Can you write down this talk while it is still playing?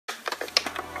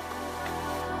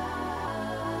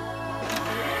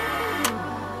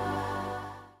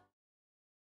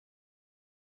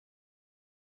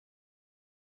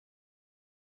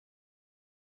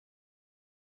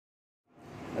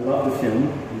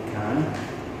Cannes.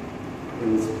 It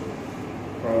was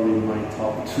probably my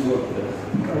top 2 of the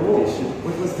competition.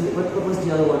 What was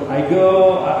the other one? I've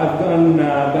gone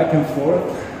back and forth.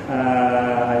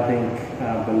 I think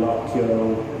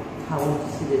Bellocchio. How would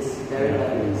you see this? Very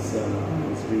well.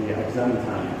 It's really exam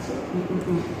time. So.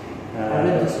 I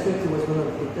read the script. It was one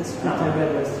of the best scripts I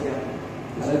read last year.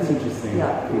 That's interesting.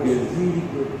 Yeah, it was really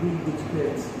good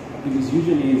script. Because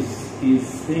usually his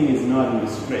thing is not in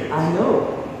the script. I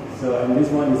know. So and this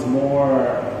one is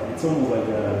more. It's almost like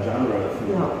a genre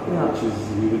film, which is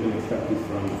we wouldn't expect it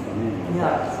from him.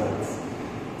 So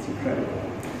it's incredible.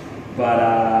 But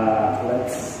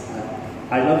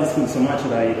I love this film so much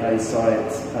that I saw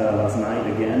it last night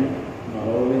again. Not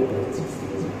all of it, but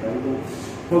it was incredible.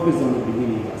 Focused on the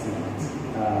beginning last night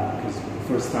because the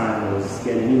first time I was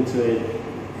getting into it,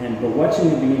 but watching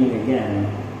the beginning again,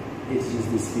 it's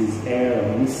just this air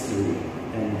of mystery,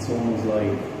 and it's almost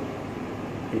like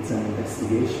it's an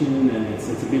investigation, and it's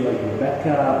a bit like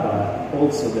Rebecca, but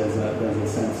also there's a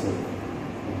sense of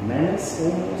menace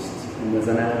almost, and there's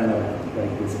an element of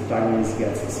like this protagonist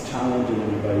gets this challenge, and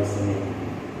everybody's saying,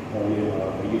 "Oh,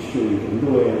 are you sure you can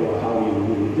do it? Or how will you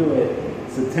really do it?"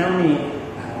 So tell me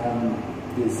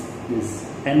this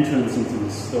entrance into the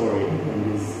story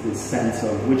and this sense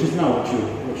of, which is not what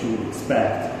you would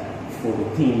expect for the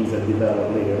themes that develop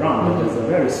later on, but there's a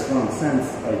very strong sense,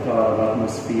 I thought, of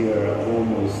atmosphere, of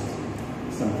almost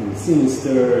something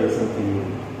sinister, something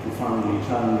profoundly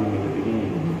challenging at the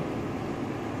beginning.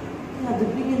 Yeah, the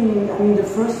beginning, I mean, the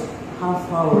first half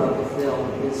hour of the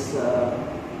film is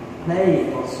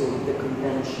playing also the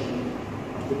convention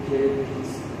of the period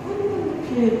piece. Not even the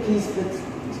period piece, but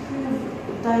it's kind of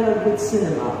a dialogue with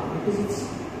cinema, because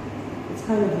it's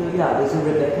kind of, there's a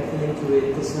Rebecca feeling to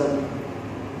it.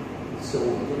 So,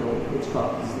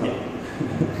 Hitchcock is not.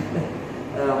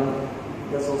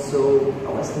 There's also,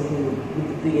 I was thinking, with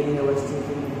the beginning, I was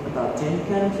thinking about Jane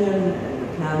Campion and the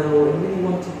piano, and really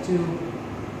wanted to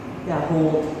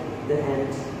hold the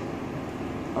hand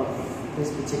of this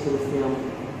particular film.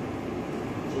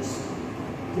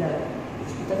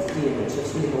 That's the image,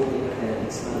 just really holding your hand.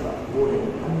 It's not about holding.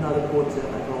 I'm not a porter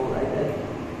at all.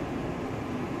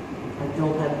 I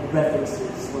don't have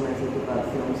references when I think about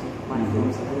films, my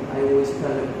films. I always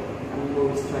I'm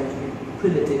always trying to be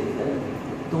primitive and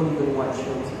don't even watch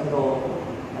films at all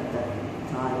at that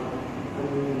time.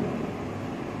 I'm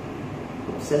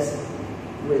obsessed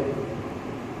with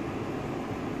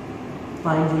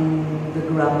finding the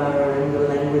grammar and the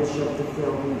language of the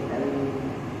film and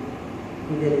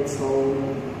within its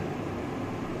own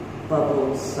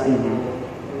bubble cycle.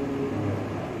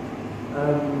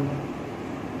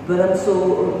 But I'm so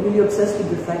really obsessed with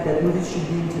the fact that movies should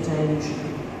be entertaining, should be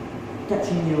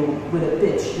catching you with a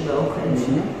pitch, and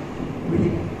should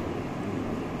really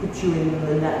put you in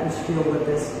an atmosphere where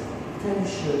there's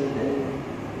tension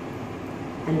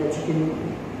and that you can,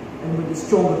 and with a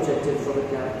strong objective for the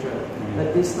character.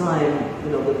 But this time,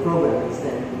 the program is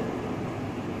then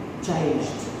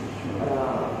changed,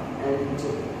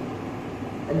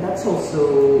 and that's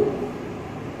also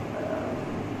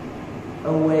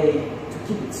a way to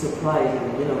keep it surprising.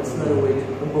 It's not a way to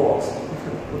abort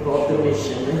the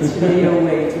mission. It's really a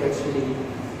way to actually,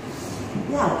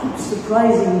 keep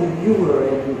surprising the viewer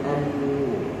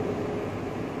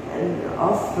and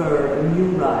offer a new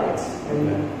ride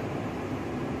and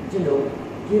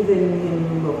giving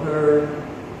him or her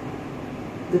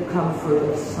the comfort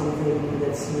of something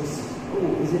that seems,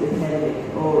 is it a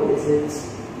headache, or is it?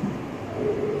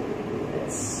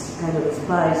 It's kind of a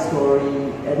spy story,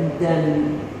 and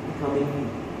then becoming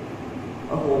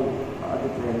a whole other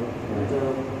thing.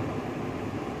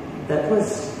 That was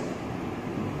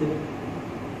the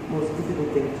most difficult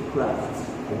thing to craft,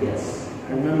 I guess.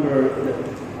 I remember that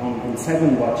on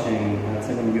second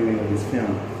viewing of this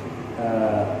film,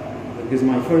 because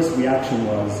my first reaction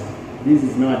was, this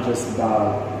is not just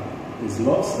about this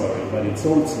love story, but it's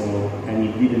also, and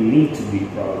it didn't need to be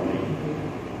probably.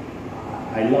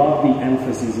 I love the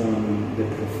emphasis on the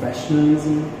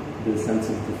professionalism, the sense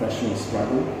of professional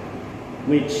struggle,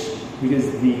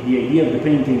 because the idea of the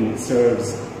painting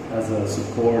serves as a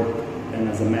support and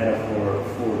as a metaphor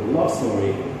for the love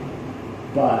story,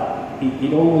 but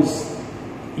it almost,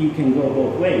 you can go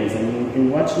both ways. I mean, in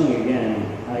watching it again,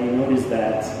 I noticed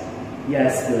that,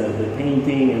 yes, the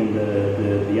painting and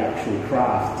the actual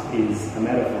craft is a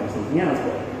metaphor for something else,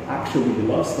 but actually the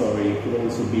love story could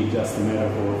also be just a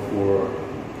metaphor for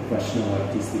professional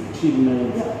artistic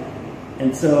achievement.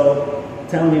 And so,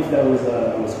 tell me if that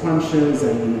was conscious,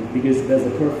 and because there's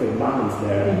a perfect balance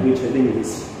there, which I think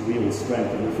is real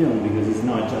strength of the film, because it's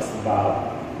not just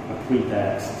about a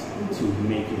pretext to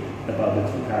make it about the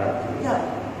two characters.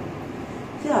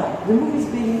 the movie's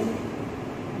been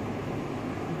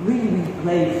really, really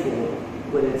playful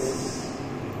with its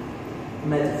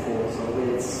metaphors or with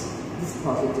its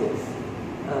dispositive,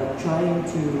 trying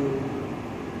to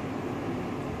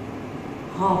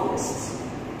harvest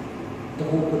the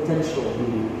whole potential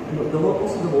and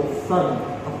also the whole fun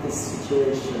of this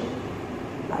situation.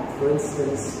 Like, for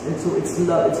instance, and so it's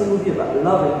a movie about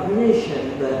love and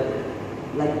creation, but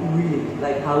like really,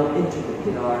 like how intricate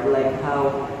they are, like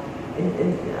how,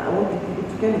 and I wanted people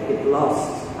to kind of get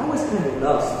lost. I was kind of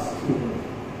lost.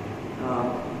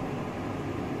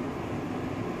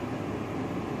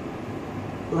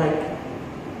 Like,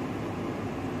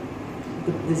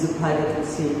 there's a pilot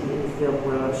scene in the film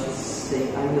where she's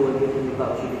saying, I know everything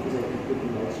about you because I keep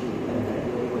looking at you, and then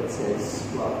the other one says,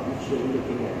 well, if you're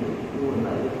looking at me, who am I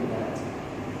looking at?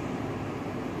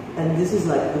 And this is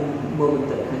like the moment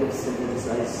that kind of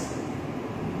synthesizes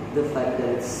the fact that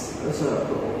it's a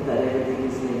circle, that everything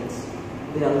is linked.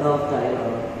 Their love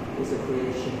dialogue is a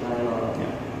creation dialogue.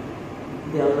 Yeah.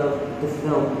 Their love, the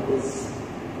film is,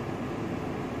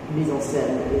 mise en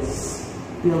scène is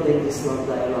building this love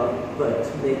dialogue, but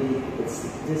maybe it's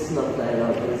this love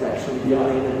dialogue that is actually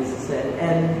building the mise en scène.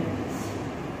 And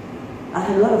I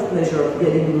had a lot of pleasure of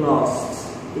getting lost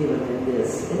even in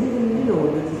this. And even, you know,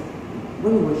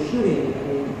 when we were shooting, I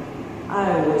mean,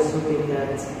 I was looking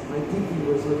at, my DP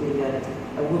was looking at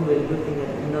a woman looking at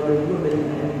another woman,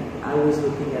 and I was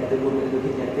looking at the woman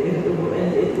looking at the other woman.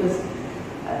 And it was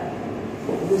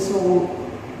this whole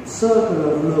circle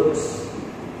of looks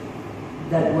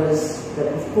that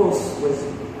of course was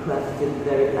crafted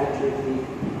very accurately,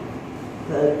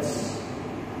 but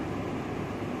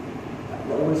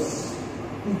it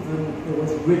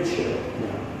was richer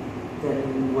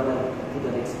than what I would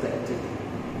have expected.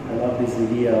 I love this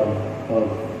idea of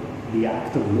the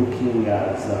act of looking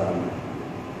as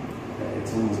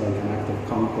it's almost like an act of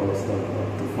conquest,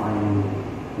 of defining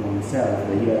oneself,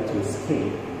 that you have to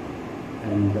escape.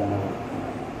 And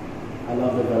I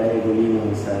love that Valeria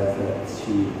Golino says that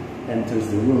she enters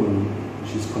the room,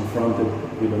 she's confronted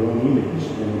with her own image,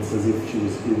 and it's as if she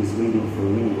was waiting for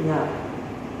me. Yeah.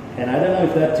 And I don't know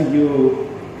if that to you,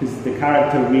 because the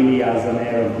character really has an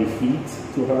air of defeat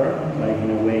to her, like in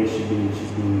a way she's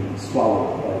being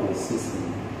swallowed by the system.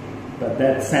 But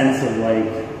that sense of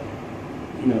like,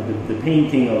 you know, the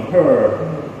painting of her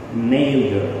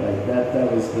nailed her, like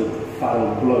that was the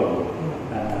fatal blow.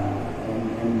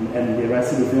 And the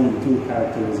rest of the film, the two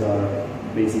characters are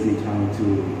basically trying to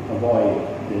avoid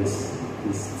this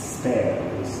stare,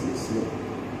 this look.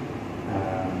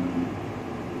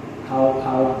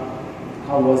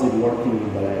 How was it working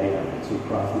with Valeria to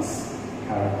craft this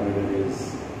character that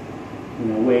is,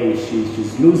 in a way,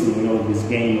 she's losing, you know, this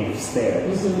game of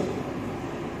stares?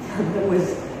 That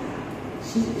was,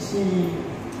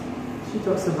 she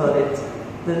talks about it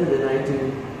better than I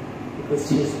do, because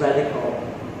she's radical.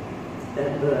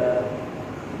 And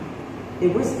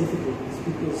it was difficult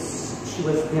because she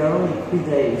was there only 3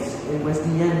 days, and it was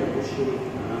the end of the shooting.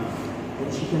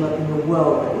 And she came up in a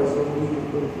world that was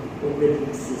already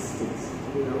existed,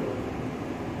 you know.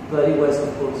 But it was,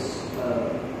 of course,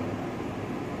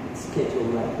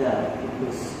 scheduled like that,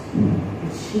 because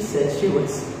she said she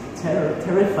was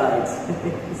terrified.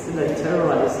 She said I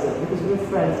terrorized her, because we were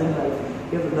friends and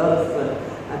we have a lot of fun.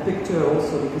 I picked her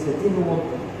also because I didn't want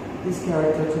this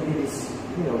character to be this,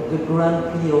 you know, the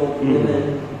grumpy old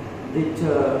woman,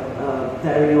 bitter,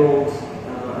 very old.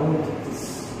 I wanted this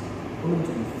woman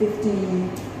to be 50, to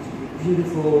be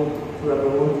beautiful, to have her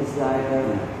own desire,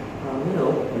 you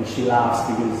know. And she laughs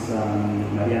because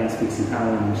Mariana speaks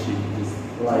Italian and she just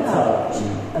lights up.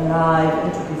 Alive,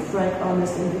 and to be frank,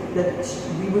 honest, and that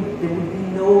there would be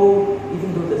no,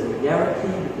 even though there's a hierarchy,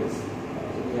 because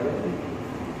there's a hierarchy,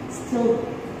 still,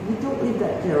 we don't leave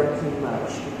that hierarchy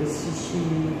much, because she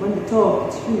when we talk,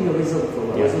 it's really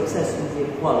horizontal. I was obsessed with the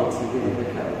equality within the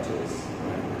characters.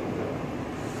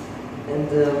 And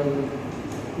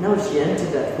now she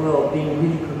entered that world being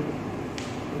really,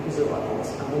 because of what else,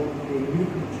 I want to be really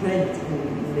constrained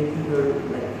and making her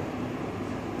like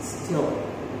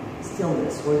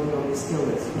stillness, working on the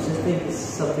stillness, which I think is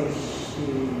something she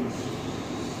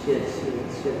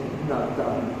had not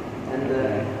done.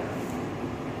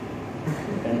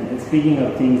 And speaking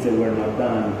of things that were not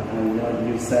done, I know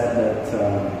you said that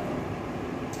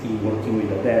in working with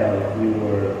Adèle,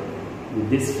 with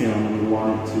this film, you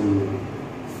wanted to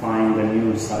find a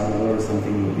new side of her,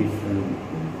 something different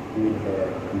with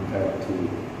her compared to,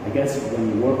 I guess, when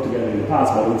you worked together in the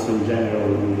past, but also in general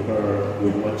with her,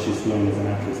 with what she's doing as an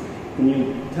actress. Can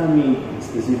you tell me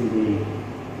specifically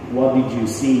what did you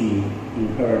see in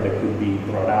her that could be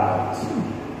brought out?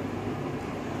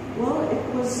 Well,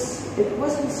 it was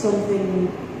wasn't something,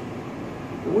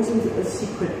 it wasn't a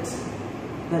secret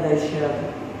that I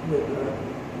shared with her.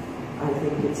 I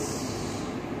think it's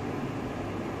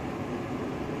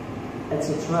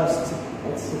a trust.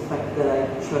 It's the fact that I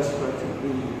trust her to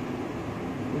be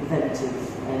inventive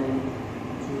and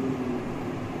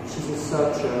she's a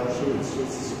searcher.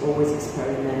 She's always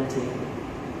experimenting,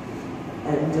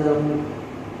 and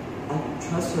I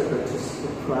trust her to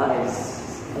surprise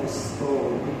us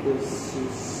all because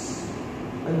she's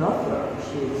an author.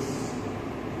 She's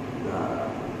a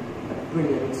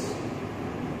brilliant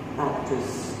actress,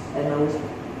 and I was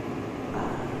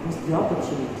the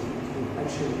opportunity to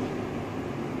actually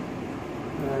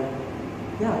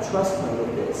trust her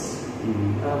with this.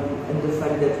 And the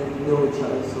fact that we know each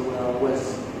other so well was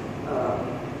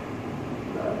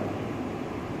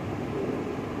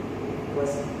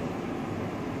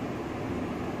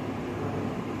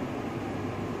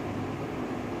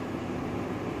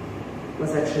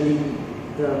actually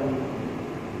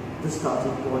the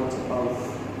starting point of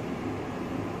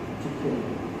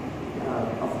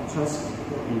trust.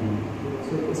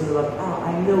 So it wasn't about,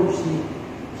 I know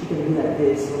she can be like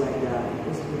this or like that. It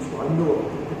was much more, I know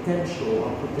the potential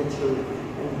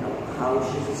and how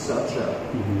she's a searcher.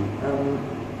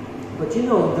 But you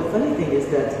know, the funny thing is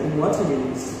that in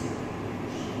Waterloo's,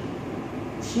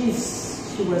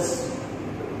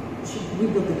 we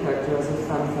built the character as a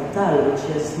femme fatale, which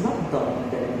she has not done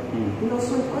then. You know,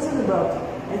 so it wasn't about,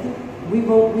 I think we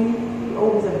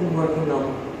always have been working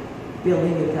on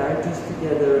building the characters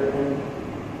together and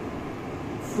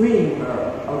freeing her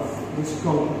of the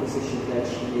strong position that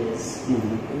she is.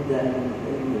 And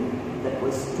that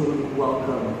was totally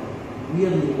welcome,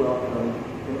 really welcome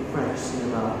in French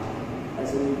cinema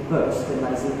as a new burst and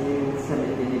as a new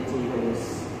femininity that was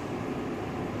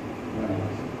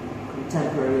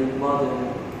contemporary,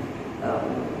 modern,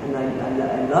 and I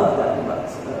love that about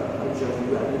Algeria.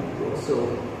 Also,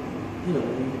 you know,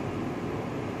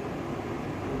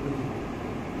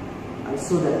 I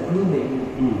saw that blooming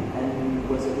and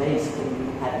was amazed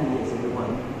and happy as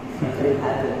everyone that it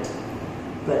happened.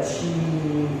 But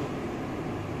she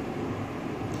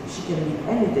can be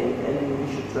anything, and we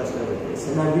should trust her with this.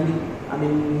 And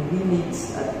we meet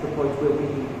at the point where we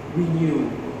renew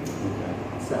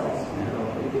ourselves, you know,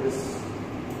 and give us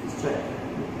strength.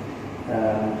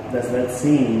 There's that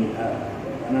scene.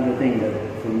 Another thing that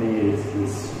for me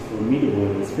is formidable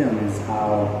in this film is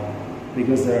how,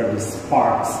 because there are these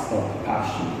sparks of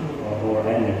passion or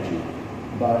energy,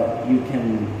 but you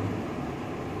can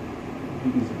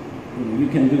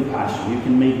do passion, you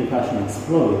can make the passion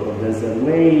explode, but there's a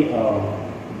way of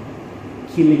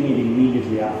killing it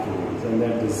immediately afterwards. And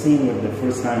there's the scene where the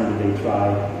first time that they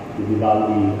try the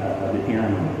Vivaldi at the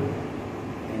piano,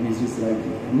 and it's just like,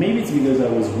 maybe it's because I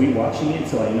was rewatching it,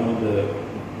 so I know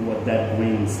what that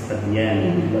brings at the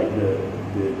end, like the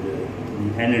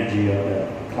energy of the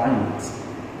climax.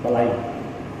 But like,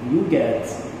 you get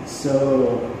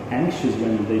so anxious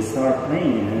when they start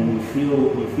playing, and you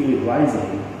feel it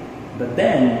rising. But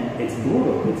then it's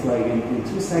brutal. It's like in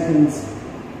 2 seconds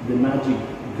the magic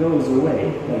goes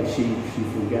away. Like she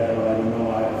forgot, or I don't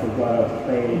know, I forgot how to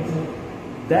play it.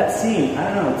 That scene,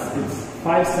 I don't know, it's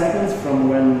 5 seconds from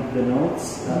when the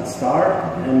notes start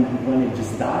and when it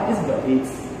just dies. But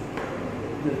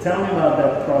tell me about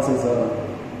that process of,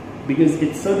 because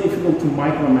it's so difficult to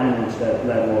micromanage that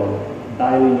level of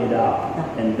dialing it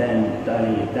up and then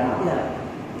dialing it down. Yeah.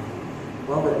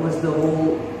 Well, that was the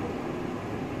whole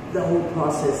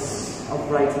process of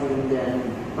writing and then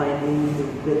finding the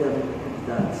rhythm of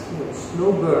that. You know,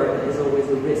 slow burn is always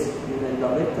a risk, and I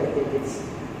love it. I think it's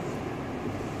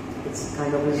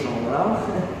kind of a genre,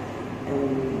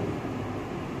 and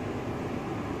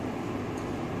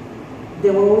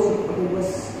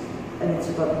and it's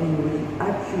about being really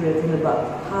accurate and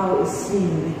about how a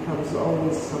scene becomes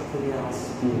always something else.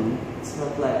 It's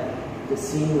not like the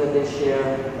scene where they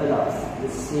share a laugh, the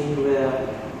scene where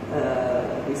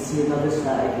we see another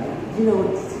side. You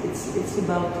know, it's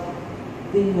about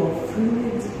being more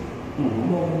fluid,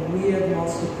 more weird, more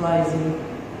surprising,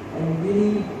 and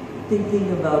really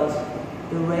thinking about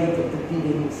the rate of the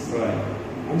beatings.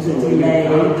 And the delay,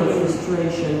 and the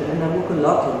frustration, and I work a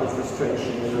lot on the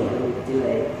frustration and the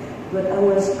delay. But I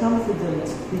was confident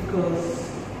because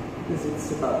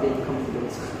it's about being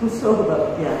confident. Also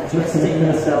about, trusting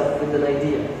yourself with an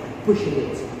idea, pushing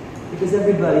it. Because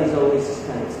everybody's always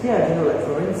kind of scared. You know, like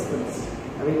for instance,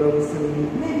 everybody was telling me,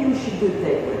 maybe we should do a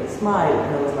take with a smile.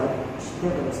 And I was like,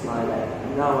 they're going to smile like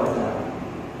an hour now.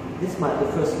 This smile,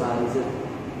 the first smile is at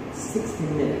 60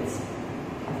 minutes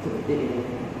after the beginning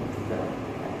of the film.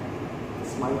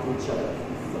 Smile to each other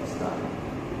for the first time.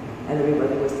 And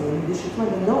everybody was telling me they should smile.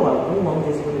 And no, I don't want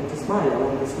this woman to smile. I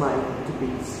want the smile to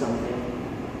be something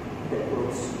that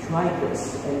will strike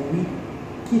us. And we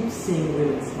keep seeing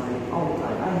women smiling all the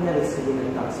time. I never see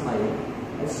women not smiling.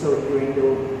 I saw it during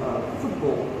the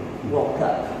football World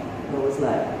Cup. And I was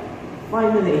like,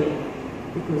 finally,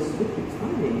 because we keep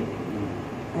smiling.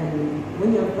 And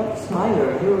when you're not a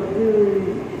smiler, you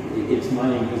keep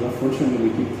smiling because unfortunately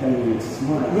we keep telling you to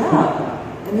smile. Yeah.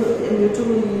 And you're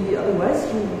totally, otherwise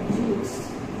it's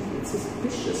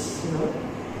suspicious, you know.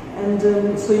 And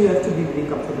so you have to be really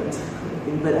confident.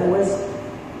 But I was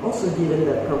also given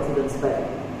that confidence by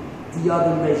the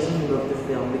other regime of the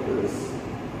film, because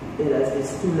it has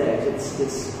these two legs. It's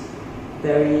this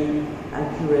very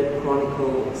accurate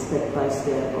chronicle, step by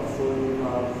step, of falling in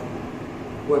love,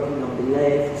 working on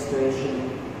delay, frustration,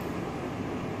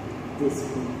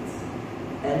 dispute.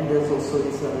 And there's also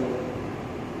this other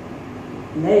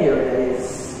layer that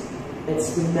is,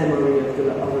 it's the memory of a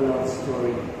love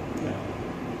story. Yeah.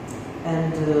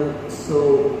 And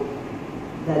so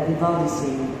that Vivaldi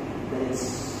scene, that is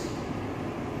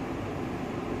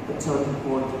a turning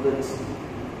point, but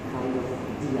kind of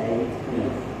delayed, kind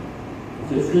of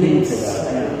just a glimpse.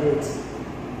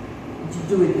 You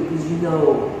do it because you know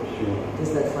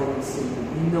there's that final scene.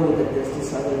 You know that there's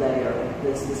this other layer,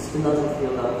 there's this philosophy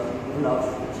of love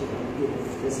that you can give,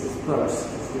 there's this burst,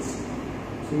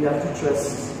 so you have to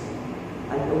trust.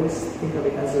 I always think of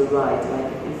it as a ride,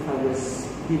 like if I was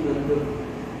given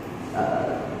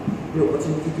the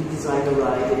opportunity to design a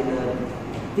ride in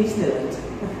Disneyland,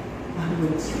 I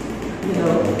would, you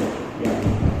know,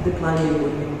 the climbing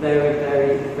would be very,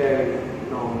 very, very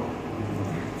long.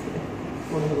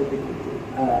 One would be good.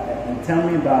 And tell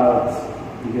me about,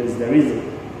 because there is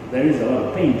a lot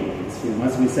of painting in this film.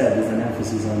 As we said, there's an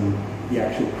emphasis on the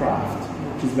actual craft,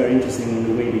 which is very interesting in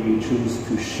the way that you choose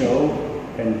to show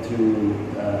and to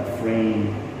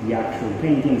frame the actual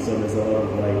painting. So there's a lot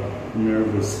of like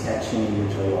nervous sketching,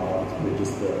 which I loved with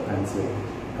just the pencil.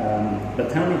 But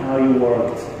tell me how you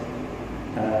worked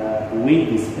with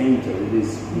this painter, with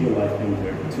this real life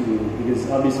painter, because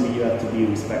obviously you have to be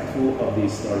respectful of the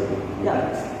historical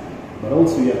context. Yeah. But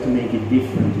also you have to make it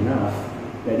different enough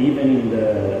that even in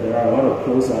there are a lot of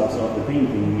close-ups of the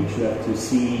painting which you have to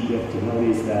see, you have to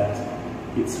notice that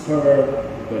it's her,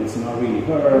 but it's not really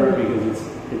her, because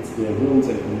it's the rules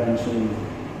and conventions.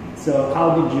 So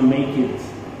how did you make it,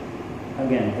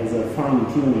 again, as a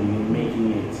fine-tuning in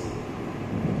making it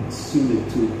suited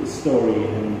to the story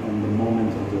and the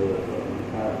moment of the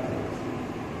characters?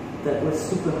 That was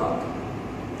super hard.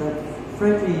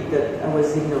 Frankly, that I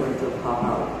was ignorant of how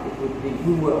hard it would be.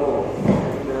 We were all.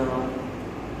 And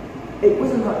it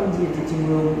wasn't hard in the editing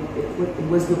room. It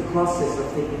was the process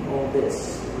of taking all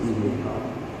this. It was really hard.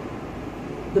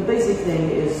 The basic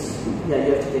thing is, yeah,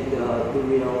 you have to take the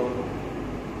real,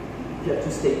 you have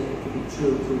to stay to be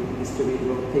true to the history, the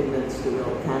real pigments, the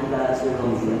real canvas, the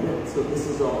real thread. So this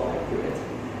is all accurate.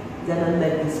 Then I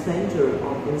met this painter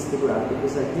on Instagram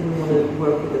because I didn't want to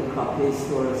work with a copyist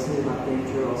or a cinema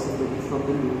painter or somebody from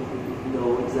the Louvre who would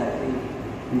know exactly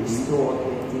the store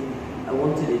painting. I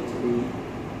wanted it to be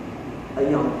a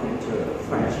young painter, a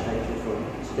French painter from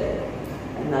today.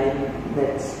 And I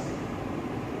met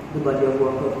the body of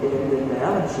work of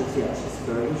Haenel, and she's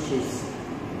very, she's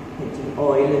painting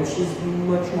oil, and she's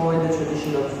much more in the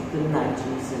tradition of the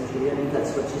 19th century. I mean,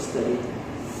 that's what she studied.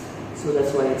 So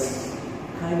that's why it's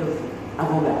kind of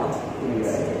avant-garde, let's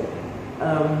say.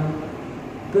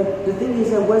 But the thing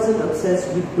is, I wasn't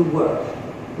obsessed with the work,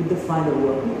 with the final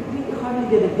work. We hardly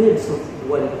get a glimpse of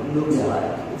what it looks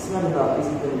like. It's not about, is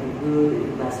it going to be good, is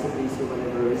it masterpiece or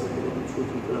whatever, is it going to be true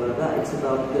to blah, blah, blah. It's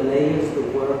about the layers, the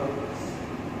work.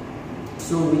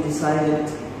 So we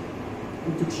decided,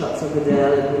 we took shots of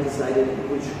Adèle, and we decided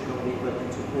which company went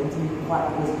into painting, what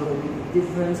was going to be the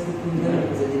difference between them,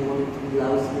 because I didn't want it to be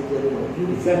lousy with the other one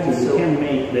beautiful. Exactly, So, you can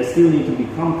make, they still need to be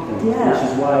competent, which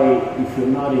is why if you're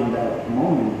not in that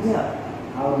moment,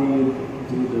 how do you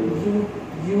do the...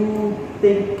 You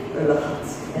think a lot,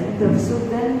 and so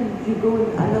then you go,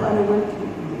 and I went,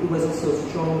 it was also a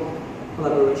strong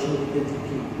collaboration with the DP,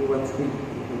 who was really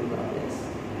thinking about this.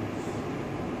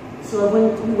 So we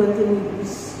went and we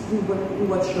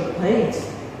watched her paint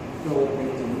the whole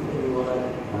painting, and we were like,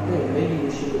 okay, maybe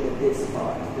we should look at this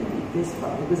part, maybe this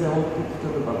part, because I want to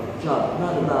talk about the job,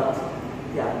 not about,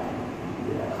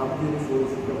 how beautiful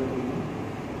is it going to be.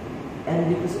 And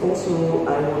because also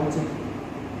I wanted,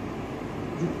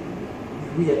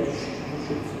 we had to shoot a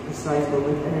precise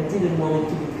moment, and I didn't want it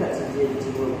to be cut at the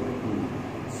editing room.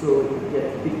 So you had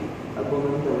to pick a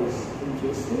moment that was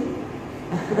interesting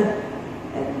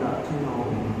and not too long.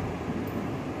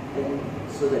 and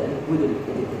so that we wouldn't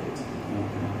edit it.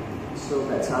 Okay. So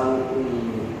that's how we.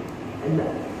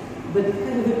 But it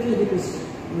kind of appears because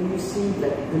when you see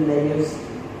like the layers,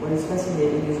 what is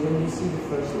fascinating is when you see the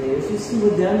first layers, you see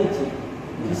modernity.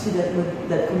 Yeah. You see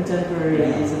that contemporary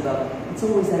is about. It's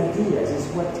always ideas. It's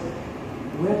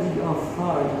how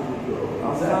far do you go?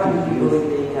 How far do you go in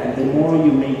the idea? The more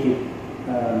you make it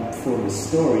for the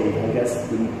story, I guess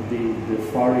the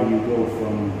farther you go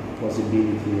from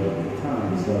possibility of the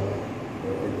time. So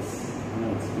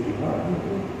it's really hard.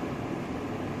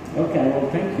 Okay, well,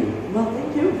 thank you. Well,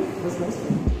 thank you. It was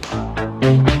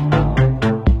nice.